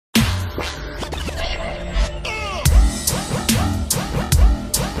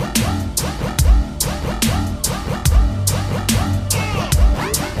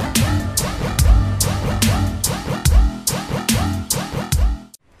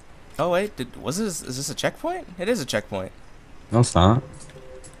Oh wait, was this? Is this a checkpoint? It is a checkpoint. No, it's not.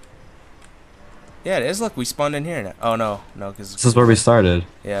 Yeah, it is. Look, we spawned in here now. Oh no, no, This is where we started.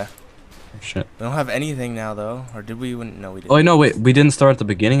 yeah. Oh, shit. We don't have anything now though, or did we? No, we Oh, didn't. no, wait. We didn't start at the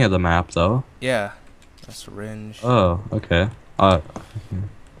beginning of the map, though. Yeah, a syringe. Oh, okay.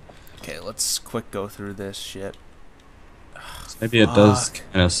 Okay, let's quick go through this shit. Maybe it does Fuck.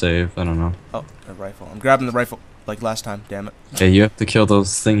 kind of save. I don't know. Oh, a rifle. I'm grabbing the rifle like last time. Damn it. Yeah, you have to kill those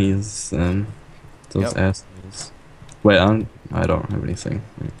thingies and those Yep. assholes. Wait, I don't have anything.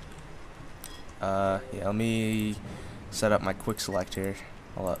 Yeah. Let me set up my quick select here.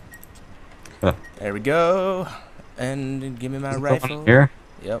 Hold up. Huh. There we go. And give me my Is it the one rifle. here?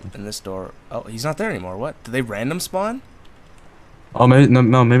 Yep. In this door. Oh, he's not there anymore. What? Did they random spawn? Oh, maybe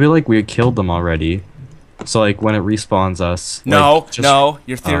no, maybe like we killed them already. So like when it respawns us. No, like, just, no.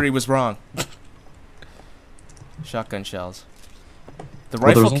 Your theory was wrong. Shotgun shells. The Well, there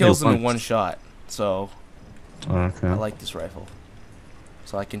rifle was only kills them in one. one shot. So Okay. I like this rifle.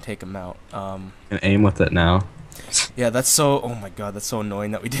 So I can take them out. Can aim with it now. Yeah, that's so. Oh my god, that's so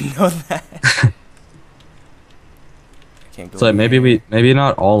annoying that we didn't know that. I can't go. So like, maybe here. maybe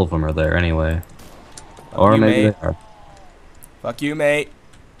not all of them are there anyway. Fuck Or you, maybe mate. they are. Fuck you, mate.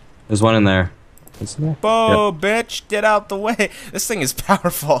 There's one in there. Isn't there? Bo, bitch, get out the way. This thing is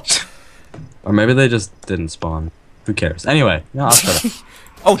powerful. Or maybe they just didn't spawn. Who cares? Anyway, no, I'll shut up.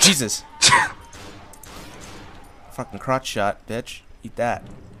 Oh Jesus! Fucking crotch shot, bitch. Eat that.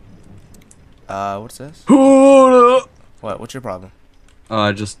 What's this? Oh, What? What's your problem?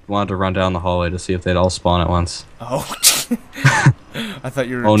 I just wanted to run down the hallway to see if they'd all spawn at once. Oh. I thought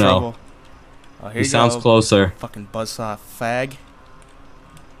you were Oh, in no. trouble. Oh, here He you sounds go. closer. Fucking buzzsaw fag.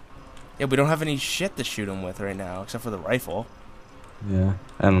 Yeah, we don't have any shit to shoot him with right now, except for the rifle. Yeah,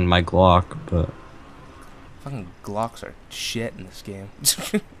 and my Glock, but Fucking Glocks are shit in this game.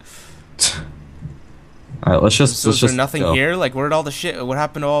 all right, let's just So let's is there just nothing go. here? Like, where'd all the shit? What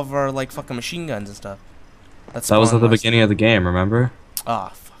happened to all of our like fucking machine guns and stuff? That was at the beginning of the game, remember? Ah,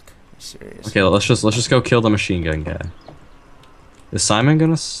 fuck. Are you serious? Okay, let's just go kill the machine gun guy. Is Simon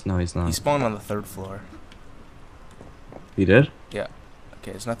gonna? No, he's not. He spawned on the 3rd floor. He did? Yeah.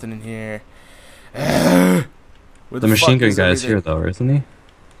 Okay, there's nothing in here. Where The machine fuck gun is guy's everything? here though, isn't he?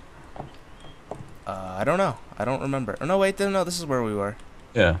 I don't know. I don't remember. Oh no, wait. No, this is where we were,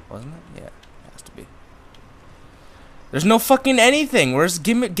 Yeah. wasn't it? Yeah, it has to be. There's no fucking anything. Where's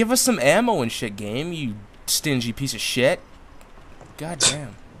give us some ammo and shit, game? You stingy piece of shit. God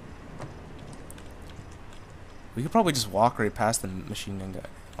damn. We could probably just walk right past the machine gun guy.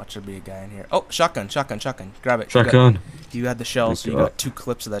 Watch there be a guy in here. Oh, shotgun. Grab it. Shotgun. You had the shell, so you Go. got 2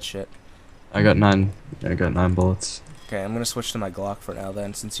 clips of that shit. I got 9. I got 9 bullets. Okay, I'm gonna switch to my Glock for now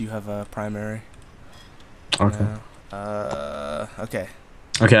then, since you have a primary. Okay. Okay.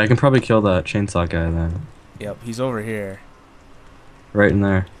 Okay, I can probably kill that chainsaw guy then. Yep, he's over here. Right in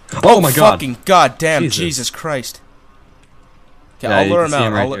there. Oh my god! Fucking goddamn Jesus. Jesus Christ. Okay, Yeah, I'll you lure can him see out.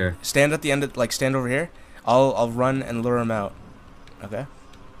 him right here. Stand at the end of, like, stand over here. I'll run and lure him out. Okay?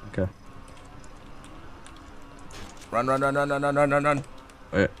 Okay. Run.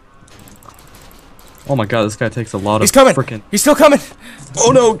 Wait. Oh my god, this guy takes a lot of He's coming! frickin' He's still coming!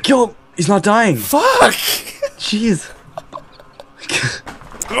 Oh no, kill him! He's not dying! Fuck! Jeez.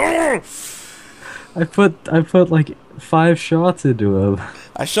 I put like 5 shots into him.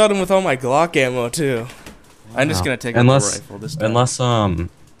 I shot him with all my Glock ammo, too. I'm just Wow. gonna take out Unless- the rifle this time.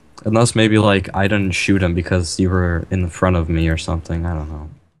 Unless maybe like I didn't shoot him because you were in front of me or something. I don't know.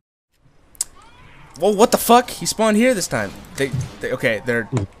 Whoa, what the fuck? He spawned here this time. Okay, they're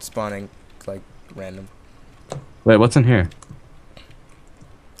spawning, like, random. Wait, what's in here?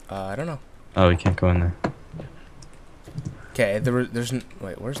 I don't know. Oh, we can't go in there. Okay,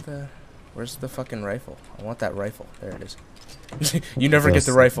 wait, where's the fucking rifle? I want that rifle. There it is. You never get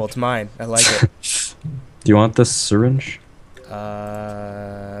the rifle. It's mine. I like it. Do you want this syringe?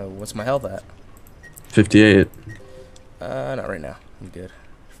 What's my health at? 58. Not right now. I'm good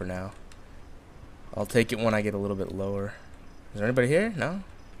for now. I'll take it when I get a little bit lower. Is there anybody here? No?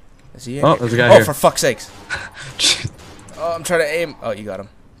 Is he here? Oh, there's a guy Oh, here. for fuck's sakes. Oh, I'm trying to aim. Oh, you got him.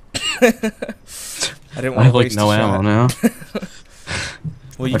 I didn't I want have to like waste no a ammo shot. now.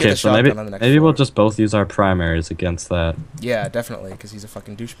 Well, you get Okay, the so shotgun on the next maybe we'll floor. just both use our primaries against that. Yeah, definitely, because he's a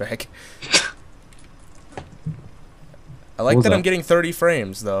fucking douchebag. I like What was that I'm that? getting 30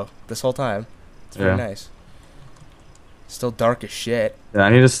 frames, though, this whole time. It's very Yeah. nice. Still dark as shit. Yeah, I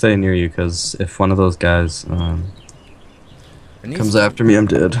need to stay near you because if one of those guys There needs comes to- after me, I'm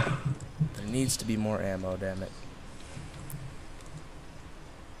dead. There needs to be more ammo, damn it.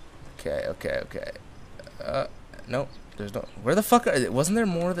 Okay. Nope. There's no. Where the fuck? Wasn't there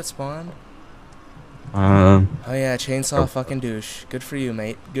more that spawned? Um. Oh yeah, chainsaw Oh. fucking douche. Good for you,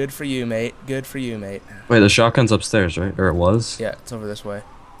 mate. Good for you, mate. Good for you, mate. Wait, the shotgun's upstairs, right? Or it was? Yeah, it's over this way.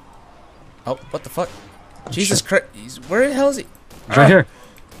 Oh, what the fuck? Jesus Christ! Where the hell is he? It's right here.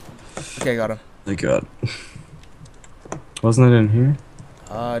 Okay, got him. Thank God. Wasn't it in here?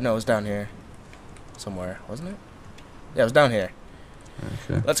 No, it was down here. Somewhere, wasn't it? Yeah, it was down here.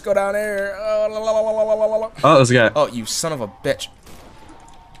 Okay. Let's go down here. Oh, la, la, la, la, la, la, la. Oh, there's a guy. Oh, you son of a bitch.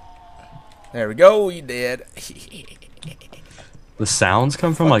 There we go, you dead. The sounds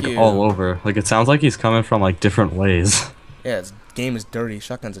come from Fuck like you. all over. Like it sounds like he's coming from like different ways. Yeah, this game is dirty.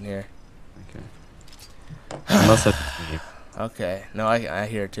 Shotgun's in here. Unless I. Okay, no, I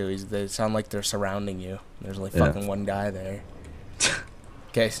hear it too. They sound like they're surrounding you. There's only Yeah. fucking one guy there.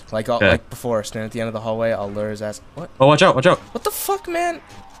 Okay, like Okay. like before, stand at the end of the hallway. I'll lure his ass. What? Oh, watch out! Watch out! What the fuck, man?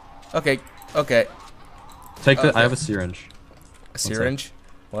 Okay, okay. Take the. Okay. I have a syringe. A syringe?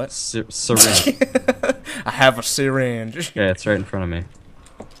 What? Syringe. I have a syringe. Okay, it's right in front of me.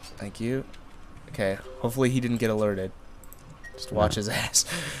 Thank you. Okay, hopefully he didn't get alerted. Just watch his ass.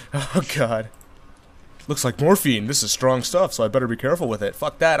 Oh god. Looks like morphine. This is strong stuff, so I better be careful with it.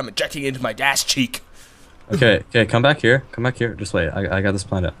 Fuck that, I'm injecting it into my gas cheek. Okay, okay, come back here. Come back here. Just wait. I got this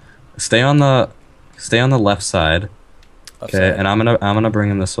planned out. Stay on the left side. Left Okay, side. and I'm gonna bring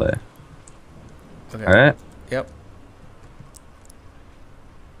him this way. Okay. All right. Yep.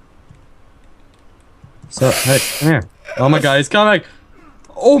 So hey, come here. Oh my God, he's coming.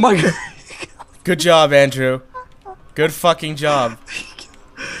 Oh my God. Good job, Andrew. Good fucking job.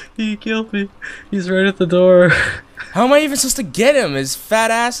 He killed me. He's right at the door. How am I even supposed to get him? His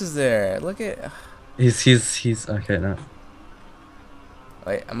fat ass is there. Look at. He's okay now.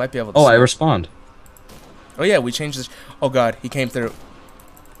 Wait, I might be able to. Oh, I see. respond. Oh yeah, we changed this. Oh god, he came through.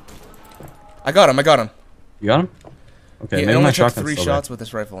 I got him. I got him. You got him? Okay, He maybe only my took shotgun's 3 still shots with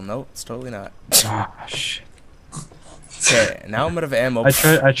this rifle. Nope, it's totally not. there. Ah, shit. Okay, now I'm out of ammo.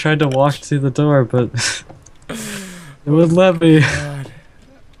 I tried to walk to the door, but it wouldn't let me. God.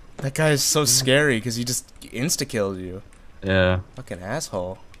 That guy is so scary because he just insta-killed you. Yeah. Fucking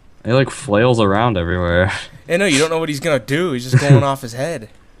asshole. He like flails around everywhere. Hey, no, you don't know what he's gonna do. He's just going off his head.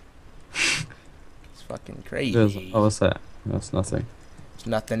 It's fucking crazy. Oh, what's that? That's nothing. There's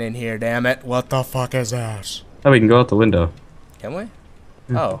nothing in here, damn it. What the fuck is this? Oh, we can go out the window. Can we?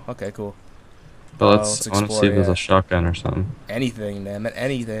 Yeah. Oh, okay, cool. But Oh, let's. let's I want to see explore, if there's yeah. a shotgun or something. Anything, damn it.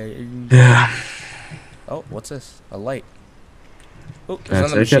 Anything. Yeah. Oh, what's this? A light. Oh, Can I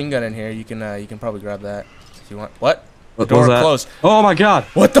there's another take it? machine gun in here. You can probably grab that if you want. What? The What door was that? closed. Oh my God.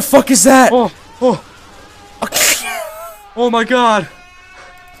 What the fuck is that? Oh. Oh. Oh my God.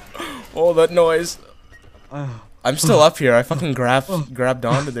 Oh, that noise. Oh. I'm still up here. I fucking grabbed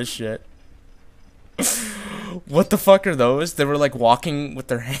onto this shit. What the fuck are those? They were like walking with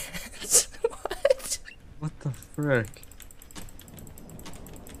their hands. What? What the frick?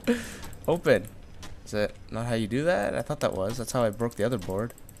 Open. Is that not how you do that? I thought that was. That's how I broke the other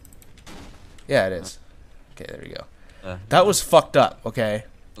board. Yeah, it is. Okay, there we go. That was fucked up, okay?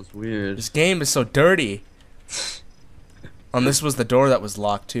 That's weird. This game is so dirty. And this was the door that was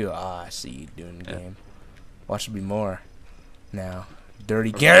locked too. Ah, I see you doing the game. Watch there be more. Now.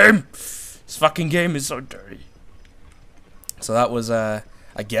 Dirty game! This fucking game is so dirty. So that was, I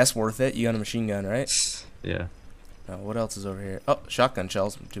guess worth it. You got a machine gun, right? Yeah. What else is over here? Oh, shotgun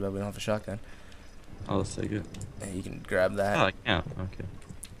shells. Too bad we don't have a shotgun. I'll just take it. Yeah, you can grab that. Oh, I can't. Okay.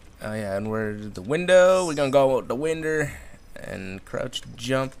 Oh yeah, and we're at the window. We're gonna go out the window and crouch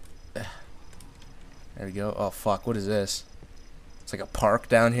jump. There we go. Oh fuck, what is this? It's like a park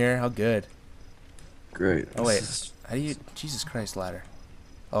down here. How good. Great. Oh wait, how do you? Jesus Christ, ladder.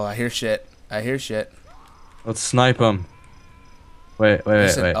 Oh, I hear shit. I hear shit. Let's snipe him. Wait.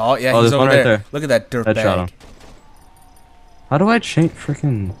 Listen, oh yeah, Oh, he's there's over one right there. there. Look at that dirt Headshot him. bag. How do I change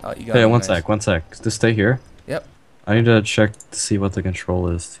freaking? Oh, you got Hey, him, one nice. sec. One sec. Just stay here. Yep. I need to check to see what the control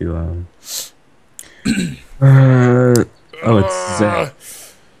is to oh,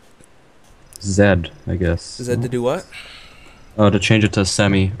 it's Z, I guess. Is that to do what? Oh, to change it to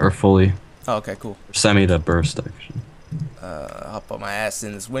semi or fully. Oh, okay, cool. Or semi to burst, actually. Hop on my ass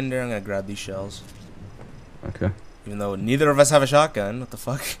in this window. I'm gonna grab these shells. Okay. Even though neither of us have a shotgun. What the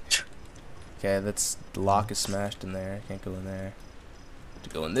fuck? Okay, that's the lock is smashed in there. I can't go in there. To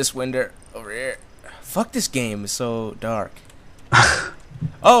go in this window over here. Fuck, this game is so dark.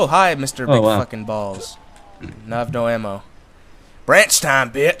 Oh, hi, Mr. Oh, Big wow. fucking balls. Now I have no ammo. Branch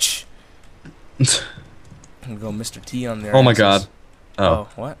time, bitch. I'm gonna go Mr. T on there. Oh my God. Oh, Oh,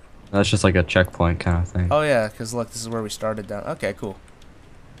 what? that's just like a checkpoint kind of thing. Oh yeah, because look, this is where we started down. Okay, cool.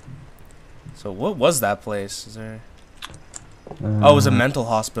 So what was that place? Is there? Oh, it was a mental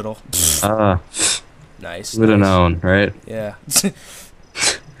hospital. Ah, Nice. would have Nice. known, right? Yeah.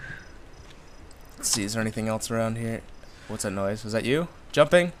 Let's see, is there anything else around here? What's that noise? Was that you?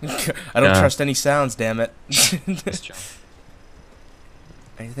 Jumping? I don't Yeah. trust any sounds, damn it. Just jump.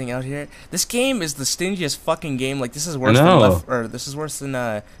 Anything out here? This game is the stingiest fucking game. Like, this is worse know. than this is worse than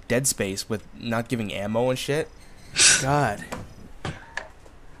Dead Space with not giving ammo and shit. God.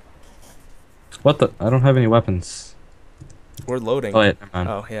 What the? I don't have any weapons. We're loading. Oh wait, never mind.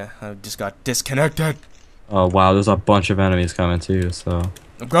 Oh, yeah. I just got disconnected. Oh wow, there's a bunch of enemies coming too. So.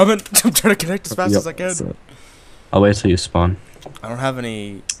 I'm coming. I'm trying to connect as fast Yep, as I can. so- I'll wait till you spawn. I don't have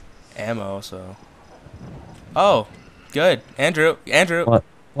any ammo, so. Oh, good. Andrew. What?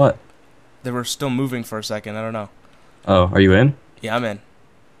 What? They were still moving for a second. I don't know. Oh, are you in? Yeah, I'm in.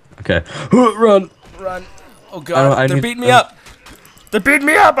 Okay. Run! Run. Oh, God. I They're need- beating me up. They're beating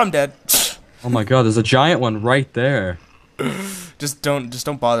me up. I'm dead. Oh my god, there's a giant one right there. Just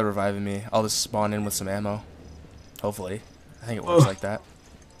don't bother reviving me. I'll just spawn in with some ammo. Hopefully. I think it works like that.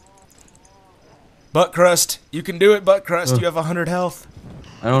 Butt crust. You can do it, butt crust. You have 100 health.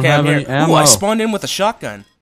 I don't Okay, have I'm any here. ammo. Ooh, I spawned in with a shotgun.